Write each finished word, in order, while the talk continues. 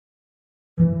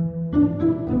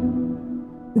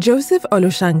Joseph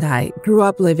Olushangai grew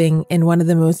up living in one of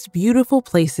the most beautiful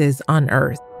places on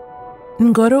earth,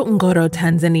 Ngorongoro,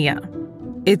 Tanzania.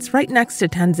 It's right next to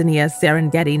Tanzania's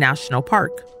Serengeti National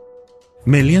Park.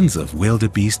 Millions of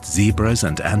wildebeest, zebras,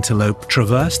 and antelope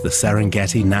traverse the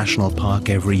Serengeti National Park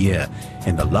every year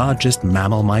in the largest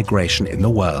mammal migration in the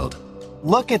world.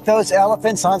 Look at those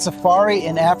elephants on safari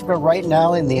in Africa right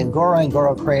now in the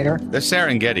Ngorongoro crater. The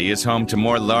Serengeti is home to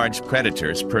more large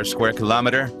predators per square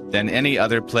kilometer than any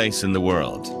other place in the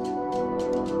world.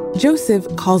 Joseph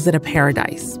calls it a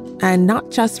paradise, and not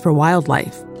just for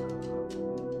wildlife.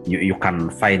 You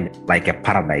can find like a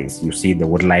paradise. You see the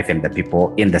wildlife and the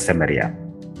people in the same area.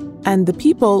 And the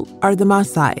people are the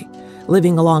Maasai,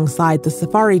 living alongside the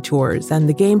safari tours and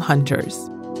the game hunters.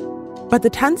 But the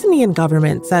Tanzanian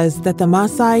government says that the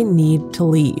Maasai need to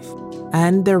leave,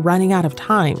 and they're running out of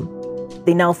time.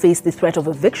 They now face the threat of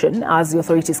eviction as the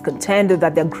authorities contend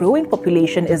that their growing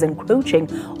population is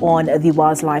encroaching on the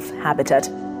wildlife habitat.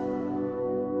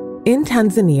 In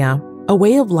Tanzania, a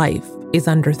way of life is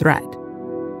under threat.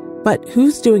 But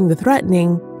who's doing the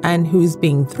threatening and who's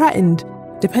being threatened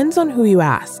depends on who you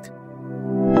ask.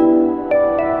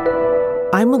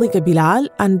 I'm Malika Bilal,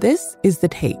 and this is The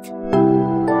Take.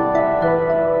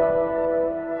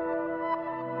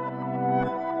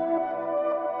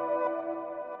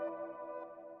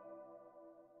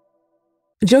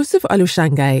 Joseph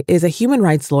Olushangai is a human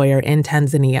rights lawyer in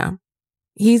Tanzania.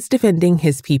 He's defending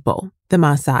his people, the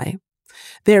Maasai.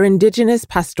 They're indigenous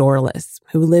pastoralists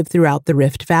who live throughout the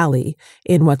Rift Valley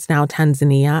in what's now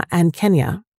Tanzania and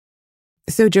Kenya.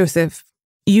 So, Joseph,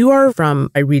 you are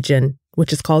from a region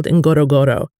which is called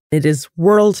Ngorongoro. It is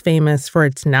world famous for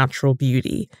its natural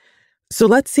beauty. So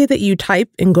let's say that you type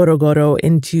Ngorongoro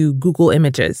into Google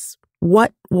Images.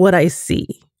 What would I see?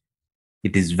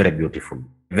 It is very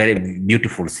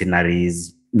beautiful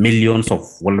sceneries, millions of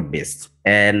wildebeest.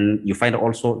 And you find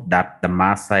also that the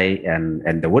Maasai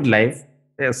and the wildlife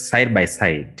are side by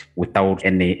side without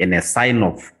any sign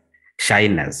of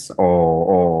shyness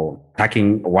or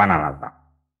attacking one another.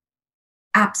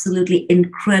 Absolutely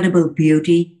incredible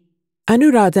beauty.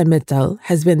 Anuradha Mittal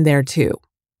has been there too.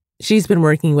 She's been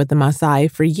working with the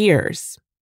Maasai for years.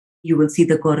 You will see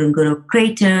the Ngorongoro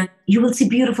crater. You will see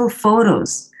beautiful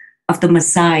photos of the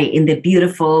Maasai in their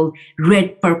beautiful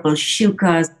red-purple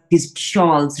shukas, these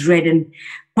shawls, red and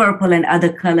purple and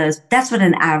other colors. That's what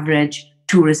an average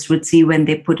tourist would see when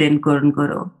they put in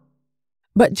Ngorongoro.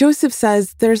 But Joseph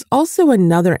says there's also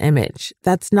another image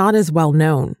that's not as well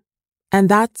known, and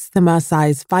that's the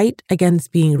Maasai's fight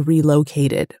against being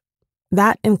relocated.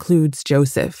 That includes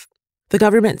Joseph. The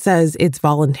government says it's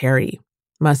voluntary.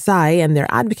 Maasai and their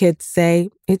advocates say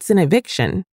it's an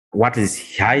eviction. What is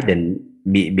hidden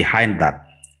behind that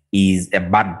is a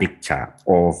bad picture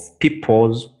of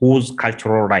peoples whose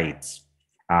cultural rights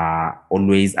are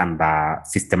always under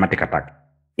systematic attack.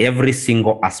 Every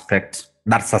single aspect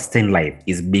that sustains life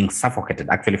is being suffocated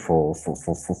actually for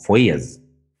years.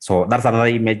 So that's another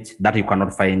image that you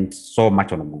cannot find so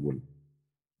much on Google.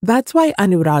 That's why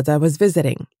Anuradha was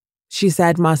visiting. She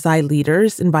said Maasai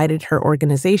leaders invited her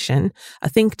organization, a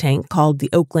think tank called the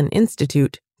Oakland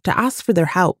Institute, to ask for their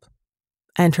help.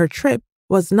 And her trip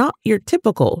was not your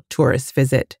typical tourist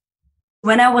visit.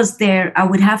 When I was there, I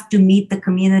would have to meet the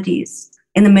communities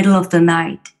in the middle of the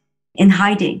night in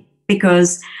hiding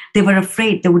because they were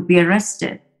afraid they would be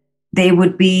arrested. They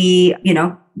would be,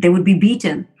 they would be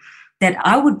beaten, that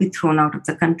I would be thrown out of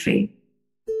the country.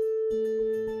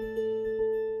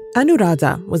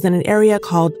 Anuradha was in an area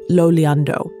called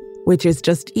Loliondo, which is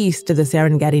just east of the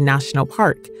Serengeti National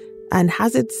Park and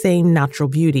has its same natural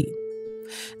beauty.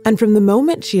 And from the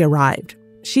moment she arrived,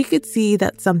 she could see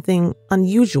that something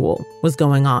unusual was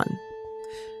going on.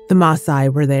 The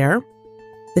Maasai were there,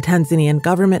 the Tanzanian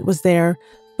government was there,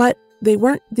 but they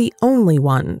weren't the only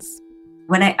ones.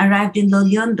 When I arrived in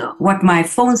Loliondo, what my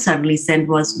phone suddenly said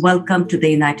was, "Welcome to the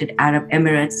United Arab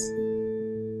Emirates."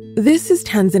 This is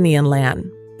Tanzanian land,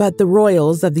 but the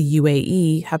royals of the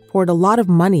UAE have poured a lot of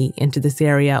money into this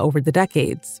area over the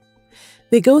decades.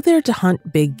 They go there to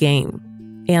hunt big game: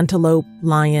 antelope,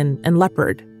 lion, and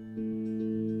leopard.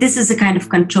 This is the kind of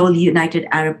control United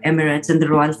Arab Emirates and the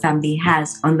royal family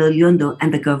has on Loliondo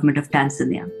and the government of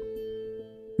Tanzania.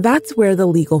 That's where the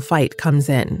legal fight comes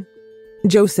in.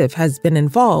 Joseph has been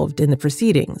involved in the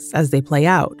proceedings as they play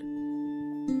out.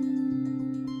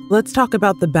 Let's talk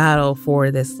about the battle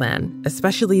for this land,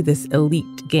 especially this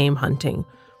elite game hunting.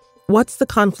 What's the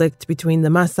conflict between the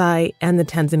Maasai and the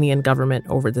Tanzanian government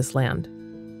over this land?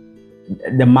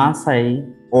 The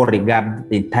Maasai all regard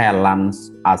the entire lands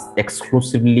as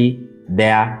exclusively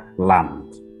their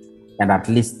land. And at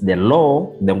least the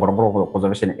law, the Ngorongoro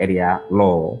Conservation Area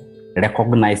law,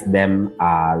 recognized them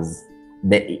as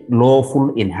the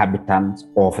lawful inhabitants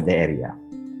of the area.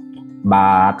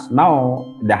 But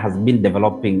now there has been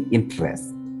developing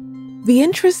interest. The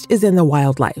interest is in the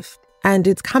wildlife, and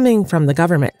it's coming from the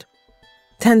government.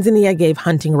 Tanzania gave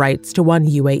hunting rights to one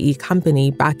UAE company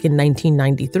back in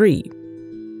 1993.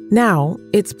 Now,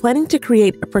 it's planning to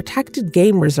create a protected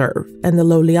game reserve in the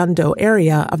Loliondo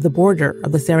area of the border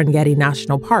of the Serengeti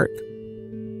National Park.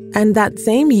 And that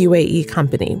same UAE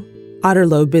company,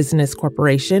 Otterlo Business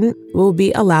Corporation, will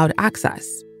be allowed access.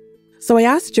 So I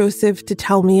asked Joseph to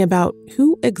tell me about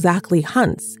who exactly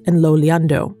hunts in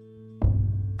Loliondo.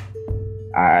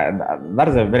 That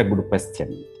is a very good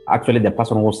question. Actually, the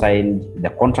person who signed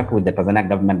the contract with the Tanzania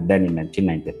government then in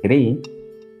 1993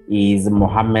 is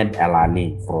Mohammed Al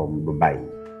Ali from Dubai.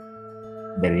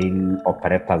 The real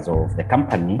operators of the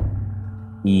company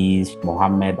is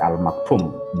Mohammed Al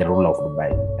Maktoum, the ruler of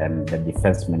Dubai, and the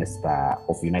defense minister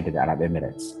of United Arab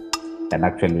Emirates, and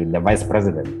actually the vice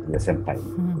president at the same time.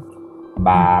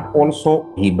 But also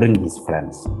he brings his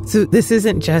friends. So these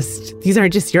aren't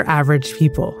just your average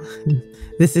people.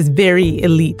 This is very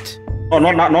elite. Oh,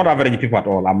 not average people at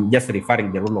all. I'm just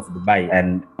referring the rule of Dubai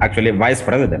and actually vice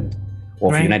president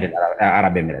of United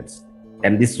Arab Emirates.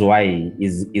 And this is why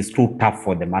it's too tough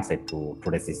for the Maasai to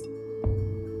resist.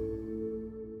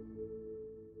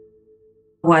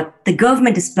 What the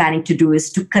government is planning to do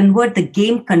is to convert the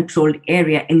game-controlled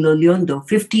area in Loliondo,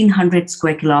 1,500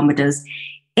 square kilometers,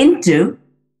 into,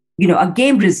 a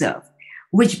game reserve,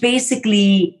 which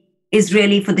basically is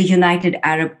really for the United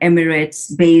Arab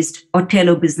Emirates-based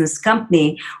Otterlo Business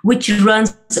Company, which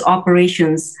runs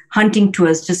operations, hunting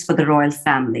tours just for the royal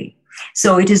family.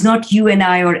 So it is not you and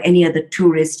I or any other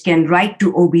tourist can write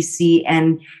to OBC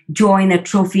and join a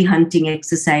trophy hunting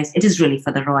exercise. It is really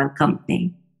for the royal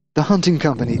company. The hunting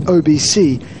company,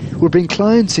 OBC, will bring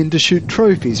clients in to shoot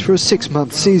trophies for a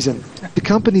 6-month season. The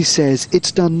company says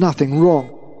it's done nothing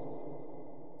wrong.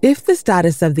 If the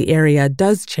status of the area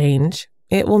does change,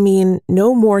 it will mean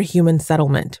no more human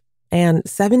settlement, and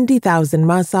 70,000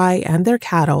 Maasai and their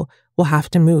cattle will have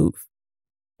to move.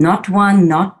 Not 1,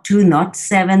 not 2, not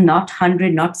 7, not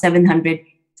 100, not 700.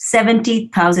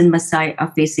 70,000 Maasai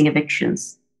are facing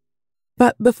evictions.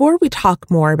 But before we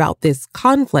talk more about this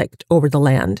conflict over the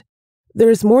land,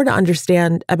 there's more to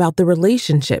understand about the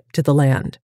relationship to the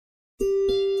land.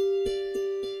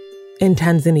 In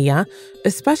Tanzania,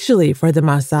 especially for the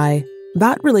Maasai,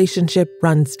 that relationship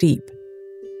runs deep.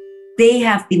 They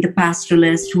have been the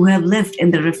pastoralists who have lived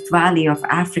in the Rift Valley of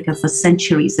Africa for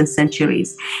centuries and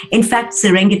centuries. In fact,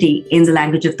 Serengeti, in the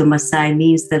language of the Maasai,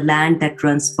 means the land that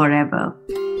runs forever.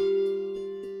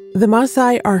 The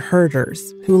Maasai are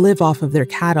herders who live off of their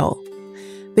cattle.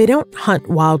 They don't hunt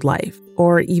wildlife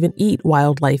or even eat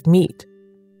wildlife meat.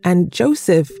 And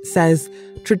Joseph says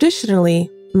traditionally,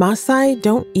 Maasai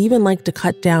don't even like to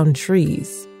cut down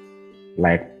trees.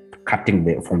 Like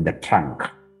cutting from the trunk.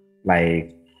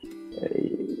 Like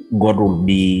God will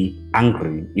be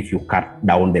angry if you cut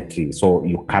down the tree. So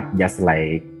you cut just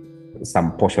like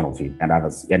some portion of it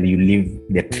and you leave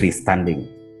the tree standing.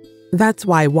 That's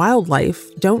why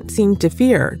wildlife don't seem to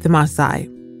fear the Maasai.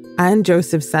 And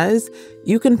Joseph says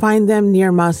you can find them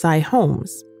near Maasai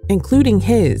homes, including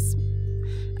his.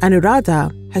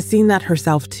 Anuradha has seen that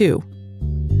herself too.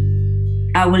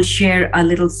 I will share a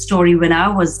little story. When I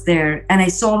was there and I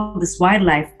saw this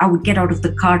wildlife, I would get out of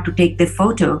the car to take their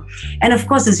photo. And of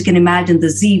course, as you can imagine, the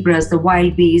zebras, the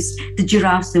wild beasts, the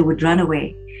giraffes, they would run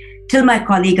away. Till my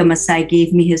colleague, a Maasai,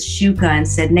 gave me his shuka and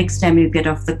said, next time you get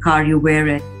off the car, you wear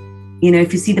it.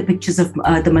 If you see the pictures of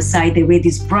the Maasai, they wear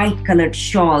these bright colored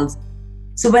shawls.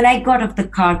 So when I got off the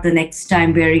car the next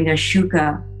time wearing a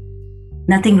shuka,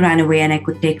 nothing ran away and I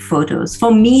could take photos.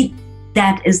 For me,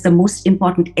 that is the most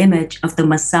important image of the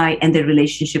Maasai and their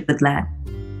relationship with land.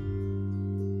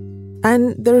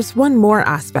 And there's one more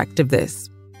aspect of this.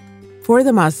 For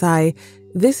the Maasai,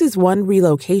 this is one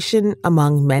relocation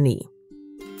among many.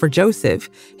 For Joseph,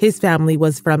 his family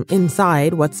was from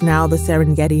inside what's now the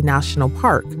Serengeti National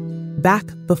Park, back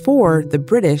before the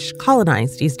British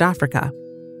colonized East Africa.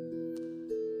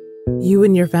 You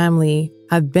and your family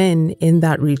have been in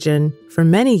that region for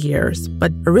many years,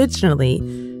 but originally,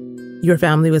 your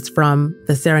family was from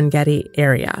the Serengeti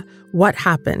area. What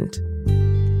happened?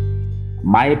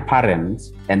 My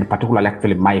parents, and particularly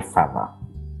actually my father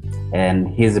and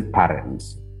his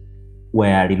parents,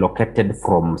 were relocated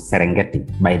from Serengeti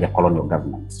by the colonial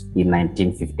government in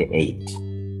 1958.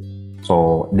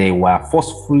 So they were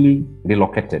forcefully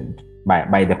relocated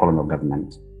by the colonial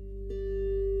government.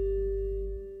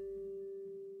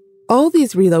 All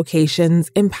these relocations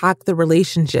impact the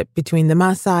relationship between the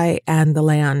Maasai and the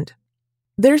land.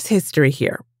 There's history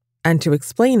here, and to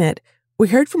explain it, we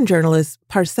heard from journalist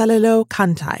Parcelelo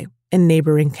Kantai in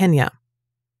neighboring Kenya.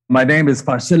 My name is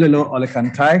Parcelelo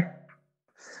Olekantai,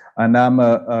 and I'm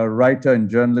a writer and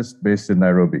journalist based in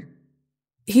Nairobi.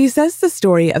 He says the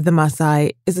story of the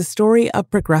Maasai is a story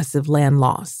of progressive land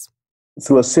loss.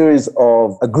 Through a series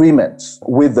of agreements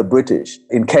with the British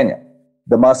in Kenya,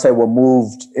 the Maasai were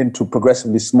moved into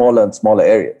progressively smaller and smaller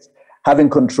areas. Having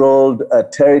controlled a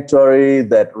territory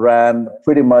that ran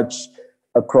pretty much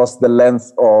across the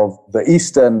length of the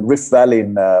eastern Rift Valley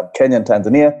in Kenya and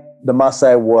Tanzania, the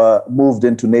Maasai were moved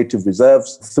into native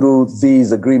reserves through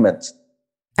these agreements.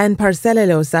 And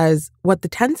Parcelelo says what the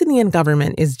Tanzanian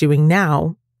government is doing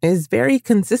now is very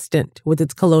consistent with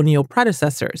its colonial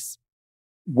predecessors.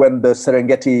 When the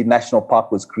Serengeti National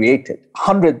Park was created,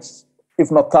 hundreds, if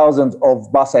not thousands,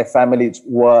 of Maasai families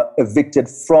were evicted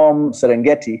from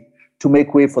Serengeti to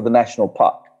make way for the national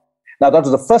park. Now, that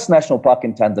was the first national park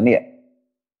in Tanzania.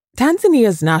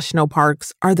 Tanzania's national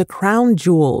parks are the crown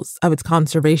jewels of its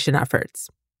conservation efforts.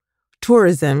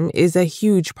 Tourism is a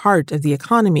huge part of the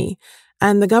economy,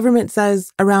 and the government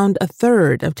says around a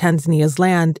third of Tanzania's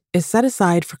land is set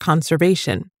aside for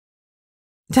conservation.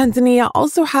 Tanzania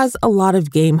also has a lot of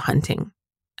game hunting,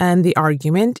 and the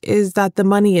argument is that the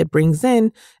money it brings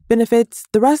in benefits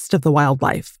the rest of the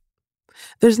wildlife.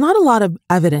 There's not a lot of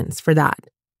evidence for that.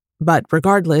 But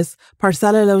regardless,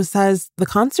 Parcelelo says the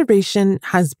conservation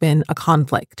has been a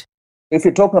conflict. If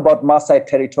you're talking about Maasai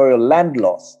territorial land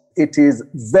loss, it is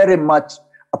very much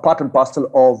a part and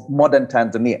parcel of modern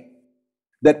Tanzania.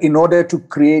 That in order to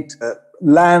create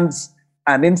lands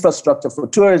and infrastructure for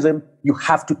tourism, you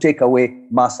have to take away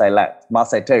Maasai land,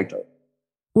 Maasai territory.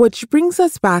 Which brings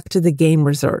us back to the game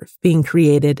reserve being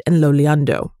created in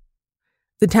Loliondo.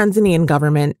 The Tanzanian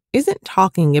government isn't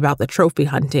talking about the trophy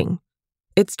hunting.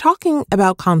 It's talking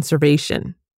about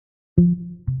conservation.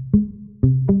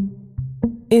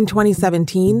 In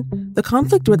 2017, the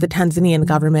conflict with the Tanzanian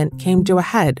government came to a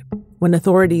head when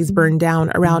authorities burned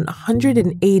down around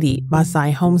 180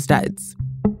 Maasai homesteads.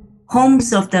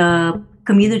 Homes of the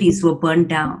communities were burned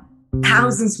down.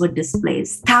 Thousands were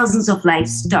displaced. Thousands of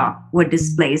livestock were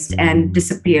displaced and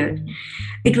disappeared.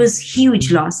 It was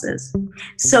huge losses.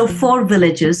 So 4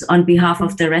 villages, on behalf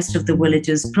of the rest of the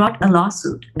villages, brought a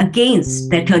lawsuit against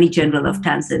the Attorney General of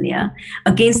Tanzania,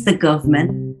 against the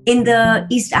government, in the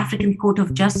East African Court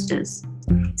of Justice,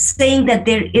 saying that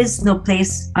there is no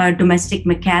place or domestic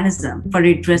mechanism for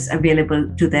redress available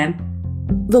to them.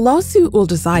 The lawsuit will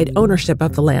decide ownership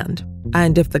of the land,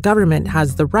 and if the government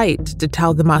has the right to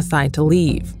tell the Maasai to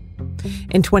leave.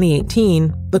 In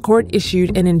 2018, the court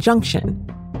issued an injunction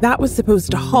that was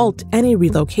supposed to halt any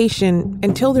relocation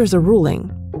until there's a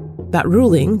ruling. That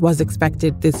ruling was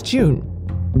expected this June.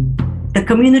 The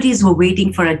communities were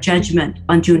waiting for a judgment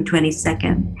on June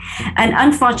 22nd. And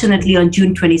unfortunately, on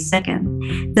June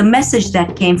 22nd, the message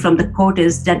that came from the court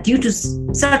is that due to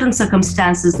certain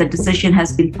circumstances, the decision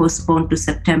has been postponed to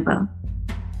September.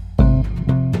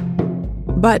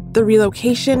 But the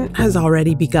relocation has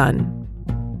already begun.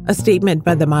 A statement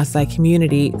by the Maasai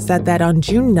community said that on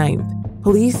June 9th,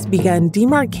 police began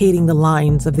demarcating the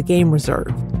lines of the game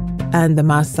reserve, and the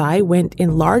Maasai went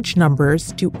in large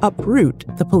numbers to uproot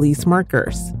the police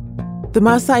markers. The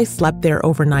Maasai slept there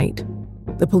overnight.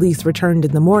 The police returned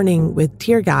in the morning with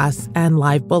tear gas and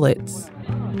live bullets.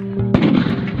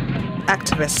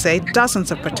 Activists say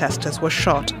dozens of protesters were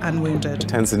shot and wounded.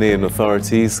 Tanzanian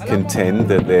authorities contend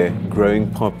that their growing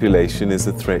population is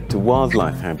a threat to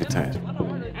wildlife habitat.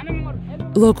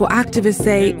 Local activists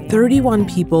say 31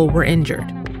 people were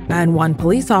injured, and 1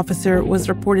 police officer was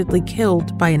reportedly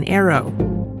killed by an arrow.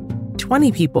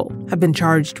 20 people have been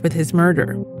charged with his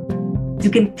murder. You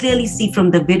can clearly see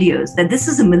from the videos that this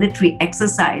is a military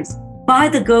exercise by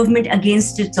the government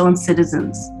against its own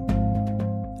citizens.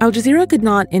 Al Jazeera could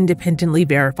not independently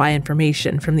verify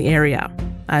information from the area,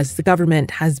 as the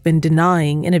government has been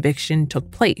denying an eviction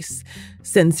took place,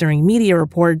 censoring media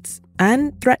reports,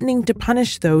 and threatening to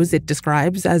punish those it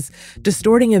describes as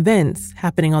distorting events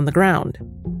happening on the ground.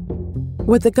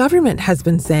 What the government has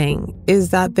been saying is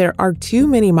that there are too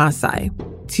many Maasai,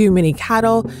 too many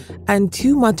cattle, and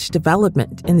too much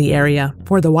development in the area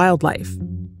for the wildlife.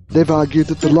 They've argued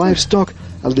that the livestock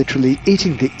are literally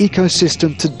eating the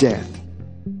ecosystem to death.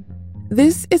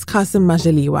 This is Kassim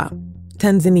Majaliwa,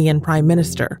 Tanzanian Prime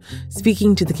Minister,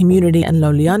 speaking to the community in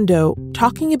Loliondo,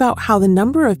 talking about how the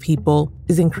number of people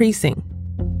is increasing.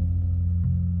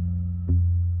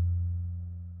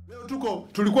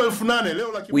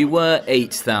 We were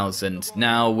 8,000,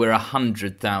 now we're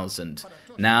 100,000.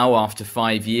 Now, after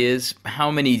 5 years,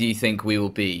 how many do you think we will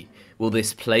be? Will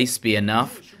this place be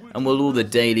enough? And will all the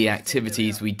daily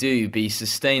activities we do be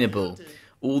sustainable?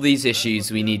 All these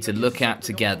issues we need to look at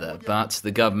together, but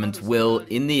the government will,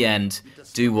 in the end,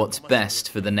 do what's best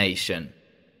for the nation.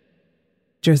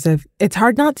 Joseph, it's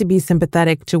hard not to be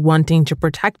sympathetic to wanting to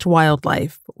protect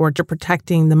wildlife or to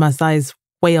protecting the Maasai's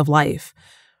way of life.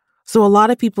 So a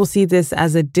lot of people see this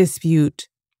as a dispute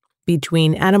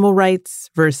between animal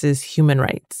rights versus human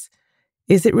rights.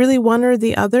 Is it really one or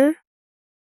the other?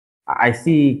 I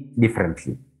see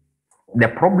differently. The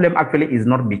problem actually is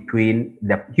not between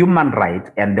the human right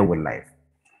and the wildlife.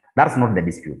 That's not the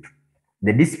dispute.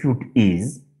 The dispute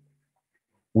is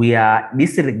we are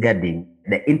disregarding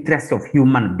the interest of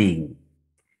human being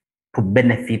to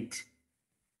benefit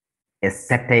a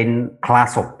certain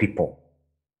class of people.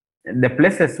 The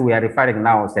places we are referring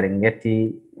now,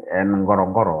 Serengeti and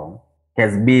Ngorongoro,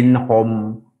 has been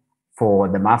home for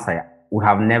the Maasai. We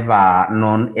have never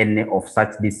known any of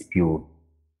such dispute,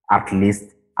 at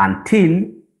least until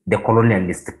the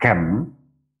colonialists came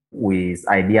with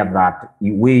idea that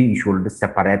we should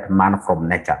separate man from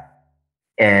nature.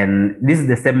 And this is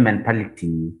the same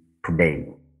mentality today.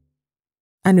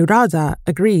 Anuradha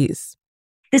agrees.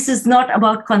 This is not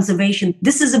about conservation.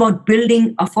 This is about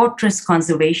building a fortress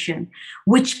conservation,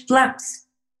 which plucks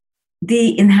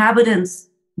the inhabitants,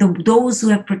 those who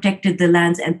have protected the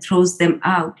lands, and throws them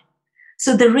out.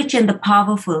 So the rich and the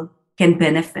powerful can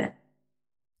benefit.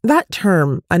 That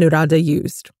term Anuradha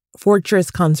used,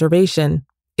 fortress conservation,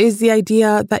 is the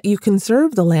idea that you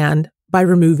conserve the land by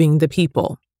removing the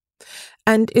people.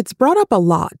 And it's brought up a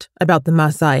lot about the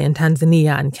Maasai in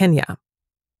Tanzania and Kenya.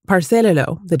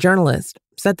 Parselelo, the journalist,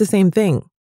 said the same thing.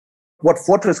 What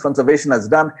fortress conservation has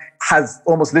done has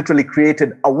almost literally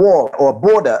created a wall or a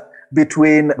border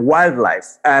between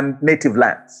wildlife and native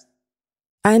lands.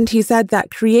 And he said that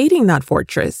creating that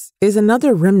fortress is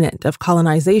another remnant of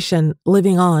colonization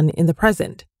living on in the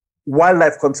present.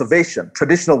 Wildlife conservation,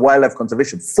 traditional wildlife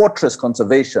conservation, fortress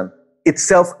conservation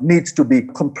itself needs to be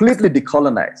completely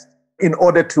decolonized in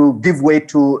order to give way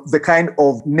to the kind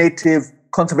of native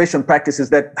conservation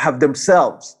practices that have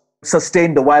themselves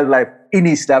sustained the wildlife in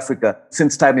East Africa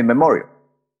since time immemorial.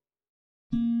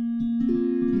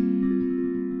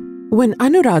 When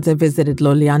Anuradha visited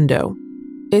Loliando,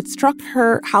 it struck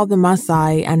her how the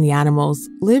Maasai and the animals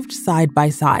lived side by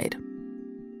side.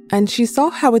 And she saw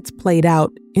how it's played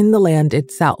out in the land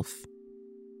itself.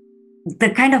 The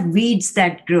kind of weeds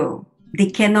that grow, they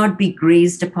cannot be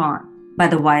grazed upon by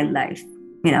the wildlife.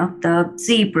 You know, the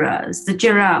zebras, the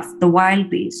giraffe, the wild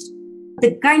beast.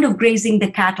 The kind of grazing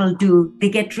the cattle do, they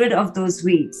get rid of those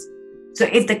weeds. So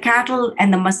if the cattle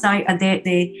and the Maasai are there,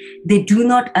 they do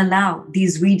not allow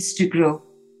these weeds to grow.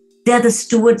 They are the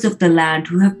stewards of the land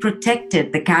who have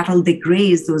protected the cattle. They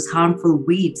graze those harmful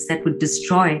weeds that would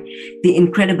destroy the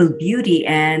incredible beauty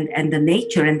and the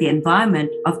nature and the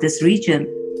environment of this region.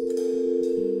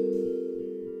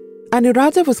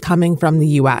 Anuradha was coming from the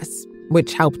U.S.,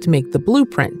 which helped make the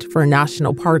blueprint for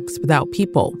national parks without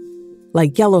people,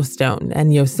 like Yellowstone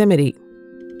and Yosemite.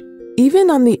 Even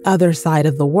on the other side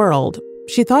of the world,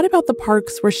 she thought about the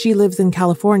parks where she lives in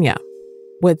California,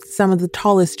 with some of the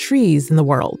tallest trees in the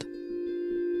world.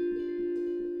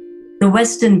 The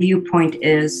Western viewpoint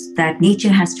is that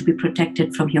nature has to be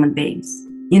protected from human beings.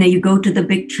 You know, you go to the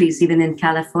big trees, even in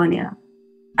California.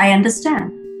 I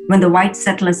understand. When the white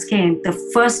settlers came, the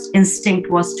first instinct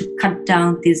was to cut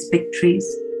down these big trees.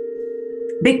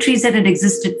 Big trees that had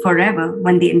existed forever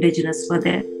when the indigenous were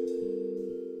there.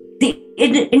 The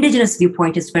indigenous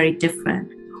viewpoint is very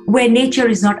different, where nature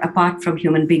is not apart from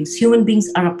human beings. Human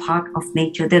beings are a part of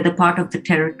nature. They're the part of the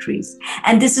territories.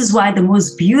 And this is why the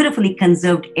most beautifully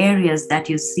conserved areas that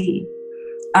you see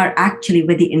are actually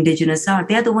where the indigenous are.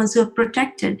 They're the ones who are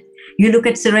protected. You look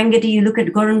at Serengeti, you look at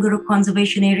Ngorongoro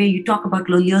Conservation Area, you talk about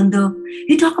Loliondo,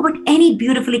 you talk about any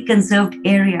beautifully conserved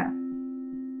area.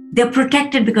 They're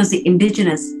protected because the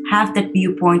indigenous have that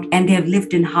viewpoint and they have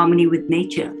lived in harmony with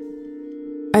nature.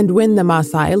 And when the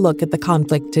Maasai look at the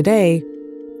conflict today,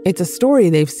 it's a story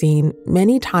they've seen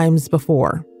many times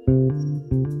before.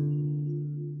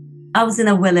 I was in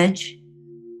a village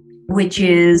which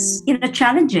is,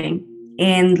 challenging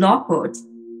in law courts,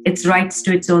 its rights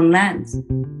to its own lands.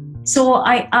 So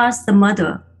I asked the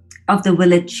mother of the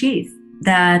village chief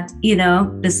that,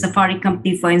 the safari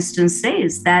company, for instance,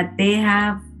 says that they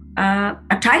have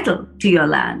a title to your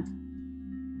land.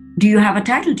 Do you have a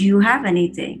title? Do you have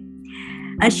anything?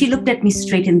 And she looked at me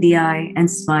straight in the eye and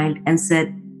smiled and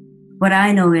said, what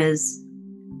I know is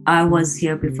I was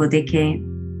here before they came.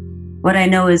 What I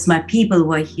know is my people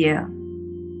were here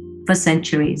for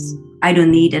centuries. I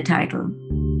don't need a title.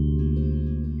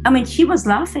 I mean, she was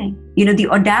laughing. You know, the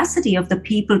audacity of the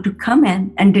people to come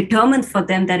in and determine for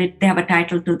them that they have a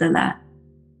title to the land.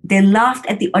 They laughed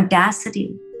at the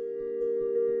audacity.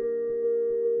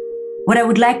 What I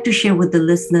would like to share with the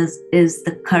listeners is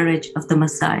the courage of the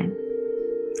Maasai,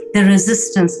 the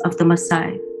resistance of the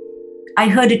Maasai. I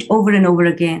heard it over and over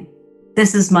again.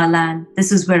 This is my land.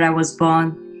 This is where I was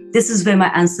born. This is where my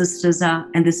ancestors are,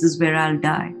 and this is where I'll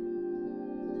die.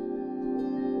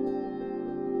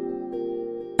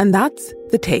 And that's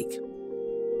The Take.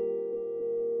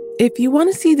 If you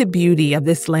want to see the beauty of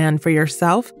this land for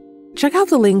yourself, check out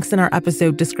the links in our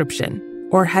episode description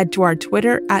or head to our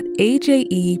Twitter at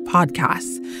AJE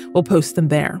Podcasts. We'll post them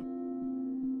there.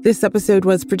 This episode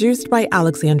was produced by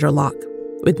Alexandra Locke,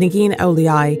 with Negin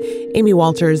Auliai, Amy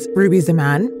Walters, Ruby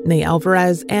Zaman, Ney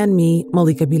Alvarez, and me,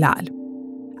 Malika Bilal.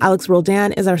 Alex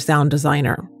Roldan is our sound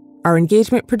designer. Our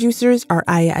engagement producers are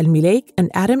Aya Al-Milek and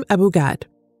Adam Abou-Gad.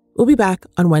 We'll be back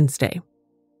on Wednesday.